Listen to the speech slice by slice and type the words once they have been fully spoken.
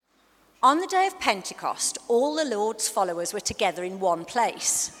On the day of Pentecost, all the Lord's followers were together in one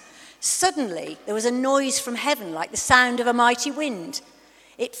place. Suddenly, there was a noise from heaven like the sound of a mighty wind.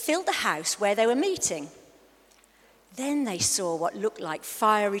 It filled the house where they were meeting. Then they saw what looked like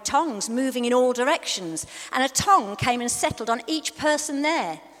fiery tongues moving in all directions, and a tongue came and settled on each person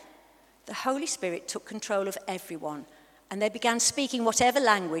there. The Holy Spirit took control of everyone, and they began speaking whatever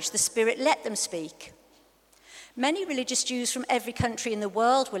language the Spirit let them speak. Many religious Jews from every country in the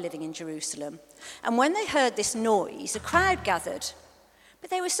world were living in Jerusalem, and when they heard this noise, a crowd gathered. But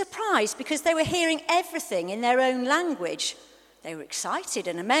they were surprised because they were hearing everything in their own language. They were excited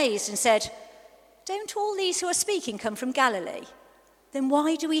and amazed and said, "Don't all these who are speaking come from Galilee? Then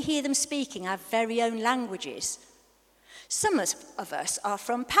why do we hear them speaking our very own languages? Some of us are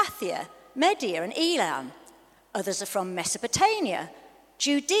from Parthia, Media and Elam. Others are from Mesopotamia,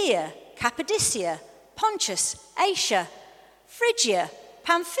 Judea, Cappadocia, Pontus, Asia, Phrygia,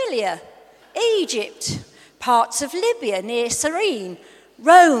 Pamphylia, Egypt, parts of Libya near Cyrene,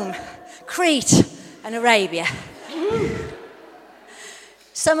 Rome, Crete, and Arabia.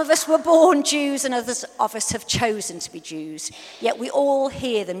 Some of us were born Jews and others of us have chosen to be Jews, yet we all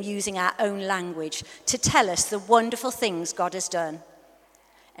hear them using our own language to tell us the wonderful things God has done."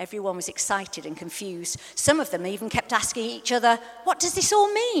 Everyone was excited and confused. Some of them even kept asking each other, "What does this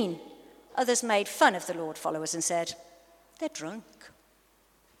all mean?" Others made fun of the Lord followers and said, "They're drunk."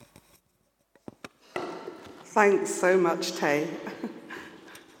 Thanks so much, Tay.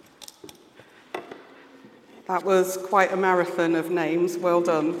 That was quite a marathon of names. Well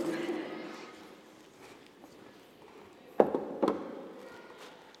done.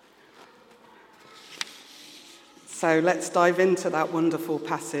 So let's dive into that wonderful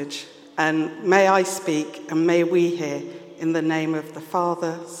passage. And may I speak and may we hear in the name of the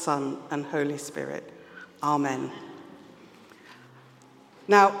Father, Son, and Holy Spirit. Amen.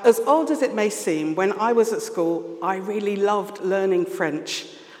 Now, as old as it may seem, when I was at school, I really loved learning French.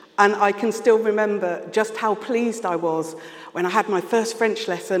 And I can still remember just how pleased I was when I had my first French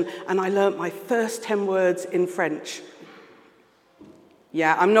lesson and I learnt my first 10 words in French.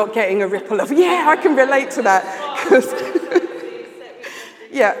 Yeah, I'm not getting a ripple of, yeah, I can relate to that.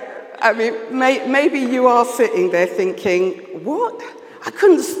 Yeah, I mean, maybe you are sitting there thinking, what? I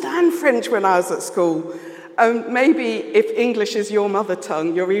couldn't stand French when I was at school. Maybe if English is your mother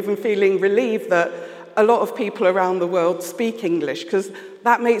tongue, you're even feeling relieved that a lot of people around the world speak English, because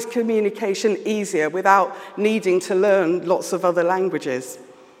that makes communication easier without needing to learn lots of other languages.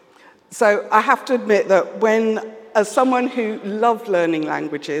 So I have to admit that as someone who loved learning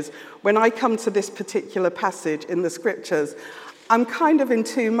languages, when I come to this particular passage in the scriptures, I'm kind of in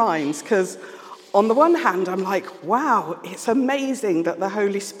two minds, because on the one hand, I'm like, wow, it's amazing that the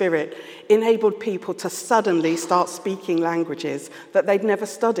Holy Spirit enabled people to suddenly start speaking languages that they'd never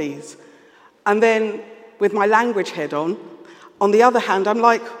studied. And then with my language head on the other hand, I'm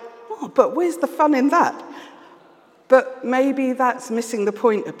like, oh, but where's the fun in that? But maybe that's missing the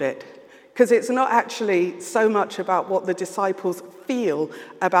point a bit, because it's not actually so much about what the disciples feel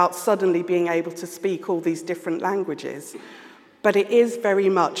about suddenly being able to speak all these different languages, but it is very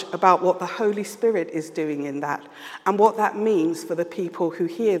much about what the Holy Spirit is doing in that and what that means for the people who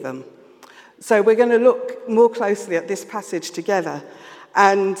hear them. So we're going to look more closely at this passage together.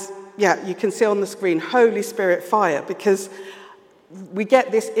 And yeah, you can see on the screen, Holy Spirit fire, because we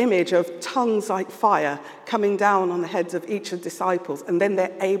get this image of tongues like fire coming down on the heads of each of the disciples, and then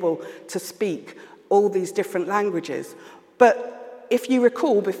they're able to speak all these different languages. But if you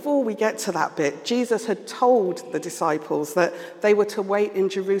recall, before we get to that bit, Jesus had told the disciples that they were to wait in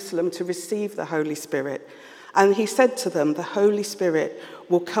Jerusalem to receive the Holy Spirit. And he said to them, the Holy Spirit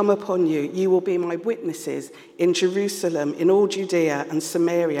will come upon you. You will be my witnesses in Jerusalem, in all Judea and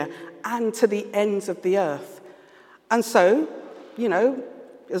Samaria, and to the ends of the earth. And so, you know,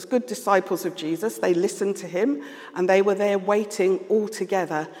 as good disciples of Jesus, they listened to him and they were there waiting all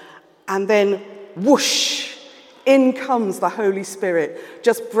together. And then, whoosh, in comes the Holy Spirit,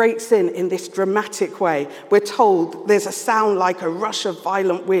 just breaks in this dramatic way. We're told there's a sound like a rush of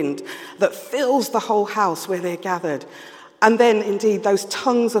violent wind that fills the whole house where they're gathered. And then, indeed, those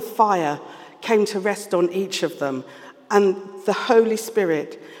tongues of fire came to rest on each of them. And the Holy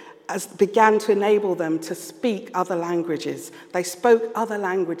Spirit began to enable them to speak other languages. They spoke other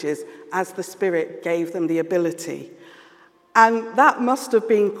languages as the Spirit gave them the ability. And that must have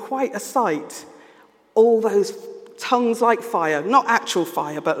been quite a sight, all those tongues like fire, not actual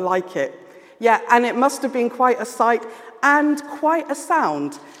fire, but like it. Yeah, and it must have been quite a sight and quite a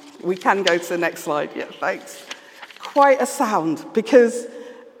sound. We can go to the next slide. Yeah, thanks. Quite a sound, because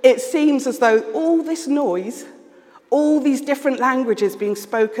it seems as though all this noise, all these different languages being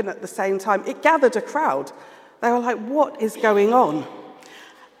spoken at the same time. It gathered a crowd. They were like, what is going on?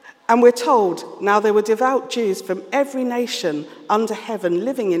 And we're told, now there were devout Jews from every nation under heaven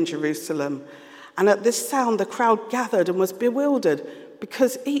living in Jerusalem. And at this sound, the crowd gathered and was bewildered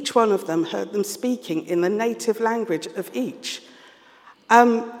because each one of them heard them speaking in the native language of each.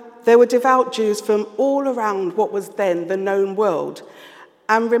 There were devout Jews from all around what was then the known world.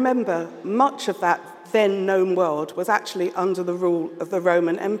 And remember, much of that then known world was actually under the rule of the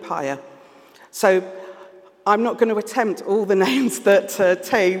Roman Empire. So I'm not going to attempt all the names that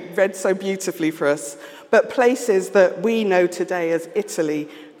Tay read so beautifully for us, but places that we know today as Italy,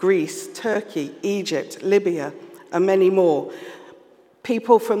 Greece, Turkey, Egypt, Libya, and many more.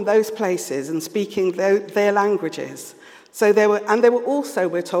 People from those places and speaking their languages. So there were also,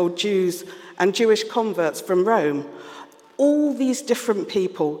 we're told, Jews and Jewish converts from Rome. All these different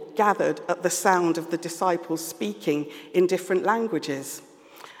people gathered at the sound of the disciples speaking in different languages.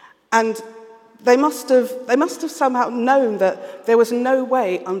 And they must have somehow known that there was no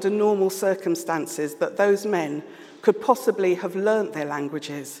way under normal circumstances that those men could possibly have learnt their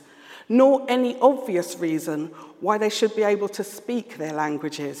languages, nor any obvious reason why they should be able to speak their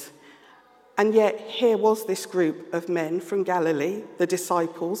languages. And yet here was this group of men from Galilee, the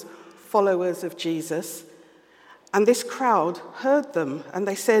disciples, followers of Jesus, and this crowd heard them and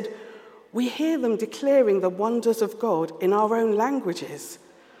they said, "We hear them declaring the wonders of God in our own languages."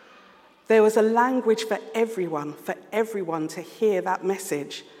 There was a language for everyone to hear that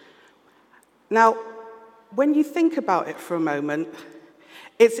message. Now, when you think about it for a moment,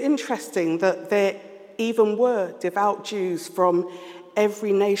 it's interesting that there even were devout Jews from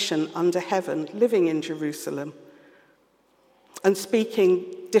every nation under heaven living in Jerusalem and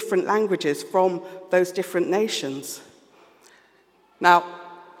speaking different languages from those different nations. Now,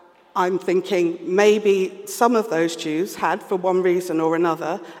 I'm thinking maybe some of those Jews had, for one reason or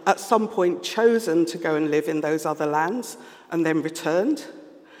another, at some point chosen to go and live in those other lands and then returned.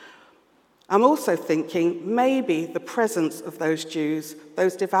 I'm also thinking maybe the presence of those Jews,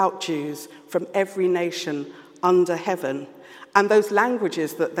 those devout Jews from every nation under heaven, and those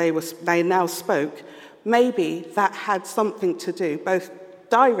languages that they now spoke, maybe that had something to do, both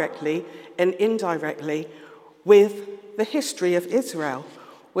directly and indirectly, with the history of Israel,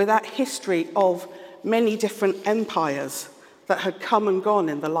 with that history of many different empires that had come and gone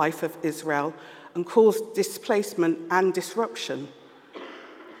in the life of Israel and caused displacement and disruption.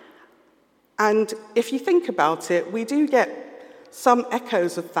 And if you think about it, we do get some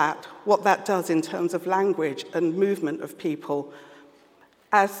echoes of that, what that does in terms of language and movement of people.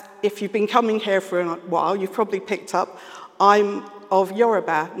 As if you've been coming here for a while, you've probably picked up, I'm of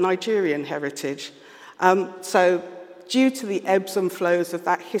Yoruba, Nigerian heritage. So due to the ebbs and flows of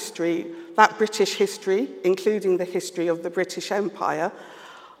that history, that British history, including the history of the British Empire,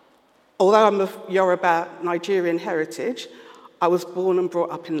 although I'm of Yoruba, Nigerian heritage, I was born and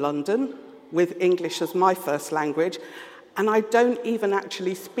brought up in London with English as my first language, and I don't even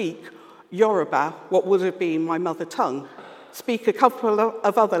actually speak Yoruba, what would have been my mother tongue. Speak a couple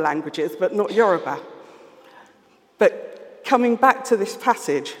of other languages, but not Yoruba. But coming back to this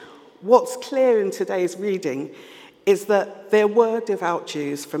passage, what's clear in today's reading is that there were devout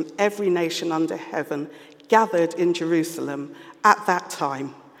Jews from every nation under heaven gathered in Jerusalem at that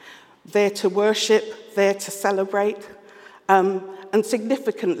time, there to worship, there to celebrate. And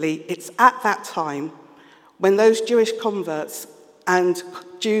significantly, it's at that time when those Jewish converts and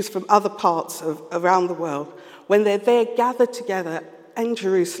Jews from other parts of around the world, when they're there gathered together in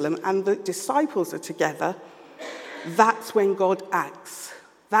Jerusalem and the disciples are together, that's when God acts.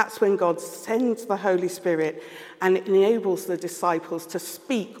 That's when God sends the Holy Spirit and it enables the disciples to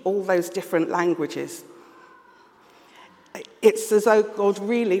speak all those different languages. It's as though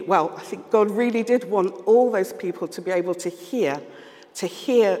I think God really did want all those people to be able to hear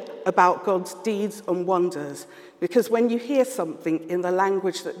about God's deeds and wonders. Because when you hear something in the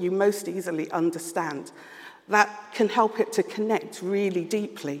language that you most easily understand, that can help it to connect really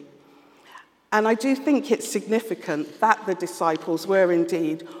deeply. And I do think it's significant that the disciples were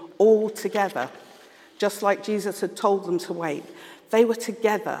indeed all together, just like Jesus had told them to wait. They were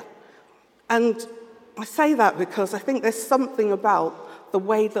together. And I say that because I think there's something about the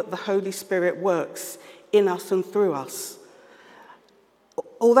way that the Holy Spirit works in us and through us.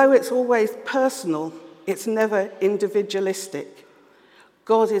 Although it's always personal, it's never individualistic.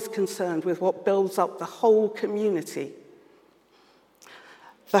 God is concerned with what builds up the whole community.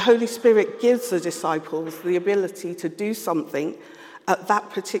 The Holy Spirit gives the disciples the ability to do something at that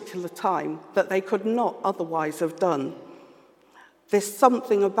particular time that they could not otherwise have done. There's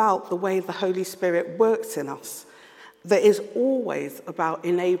something about the way the Holy Spirit works in us. that is always about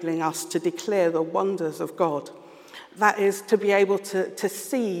enabling us to declare the wonders of God. That is to be able to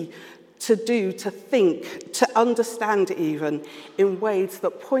see, to do, to think, to understand even in ways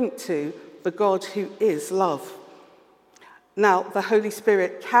that point to the God who is love. Now, the Holy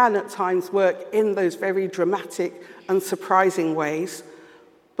Spirit can at times work in those very dramatic and surprising ways,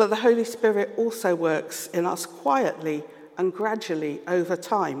 but the Holy Spirit also works in us quietly and gradually over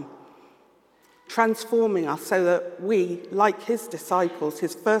time, transforming us so that we, like his disciples,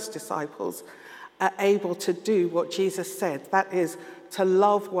 his first disciples, are able to do what Jesus said, that is, to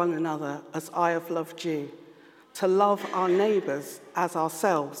love one another as I have loved you, to love our neighbours as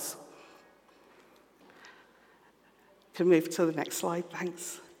ourselves. Can move to the next slide,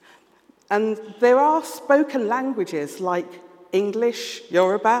 thanks. And there are spoken languages like English,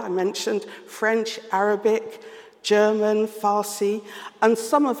 Yoruba, I mentioned, French, Arabic, German, Farsi, and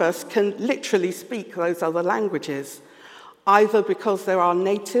some of us can literally speak those other languages, either because they're our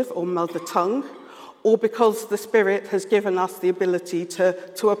native or mother tongue, or because the Spirit has given us the ability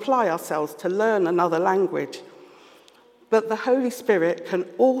to apply ourselves, to learn another language. But the Holy Spirit can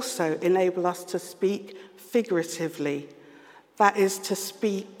also enable us to speak figuratively. That is, to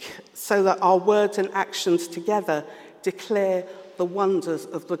speak so that our words and actions together declare the wonders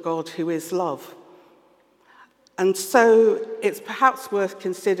of the God who is love. And so it's perhaps worth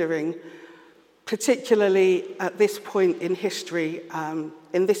considering, particularly at this point in history,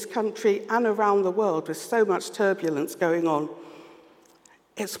 in this country and around the world with so much turbulence going on,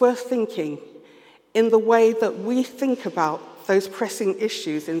 it's worth thinking in the way that we think about those pressing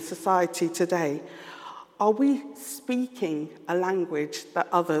issues in society today. Are we speaking a language that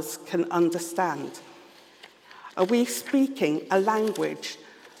others can understand? Are we speaking a language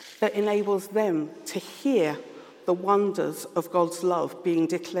that enables them to hear the wonders of God's love being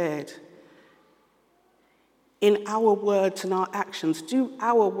declared? In our words and our actions, do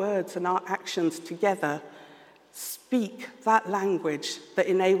our words and our actions together speak that language that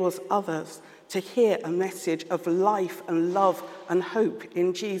enables others to hear a message of life and love and hope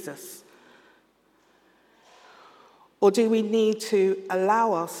in Jesus? Or do we need to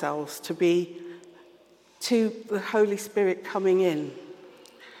allow ourselves to be to the Holy Spirit coming in,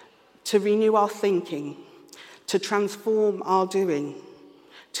 to renew our thinking, to transform our doing,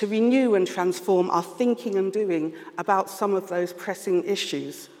 to renew and transform our thinking and doing about some of those pressing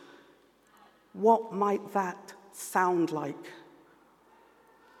issues? What might that sound like?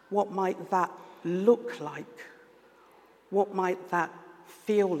 What might that look like? What might that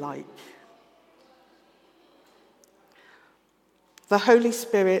feel like? The Holy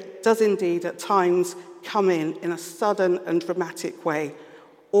Spirit does indeed at times come in a sudden and dramatic way,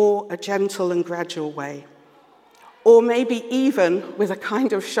 or a gentle and gradual way, or maybe even with a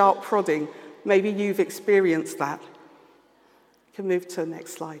kind of sharp prodding. Maybe you've experienced that. You can move to the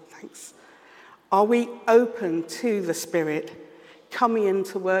next slide, thanks. Are we open to the Spirit coming in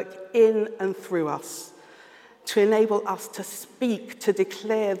to work in and through us, to enable us to speak, to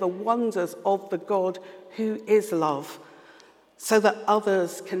declare the wonders of the God who is love, so that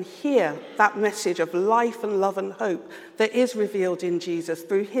others can hear that message of life and love and hope that is revealed in Jesus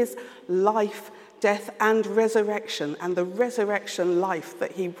through his life, death, and resurrection, and the resurrection life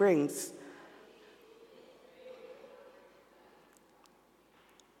that he brings?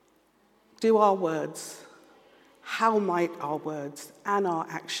 Do our words, how might our words and our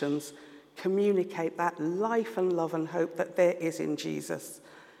actions communicate that life and love and hope that there is in Jesus?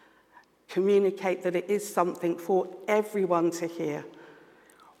 Communicate that it is something for everyone to hear,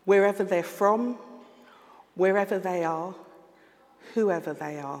 wherever they're from, wherever they are, whoever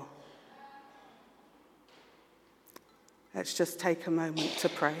they are. Let's just take a moment to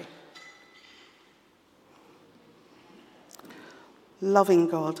pray. Loving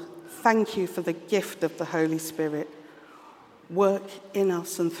God, thank you for the gift of the Holy Spirit. Work in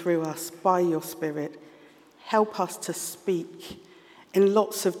us and through us by your Spirit. Help us to speak in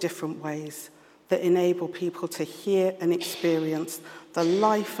lots of different ways that enable people to hear and experience the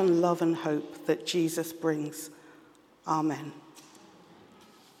life and love and hope that Jesus brings. Amen.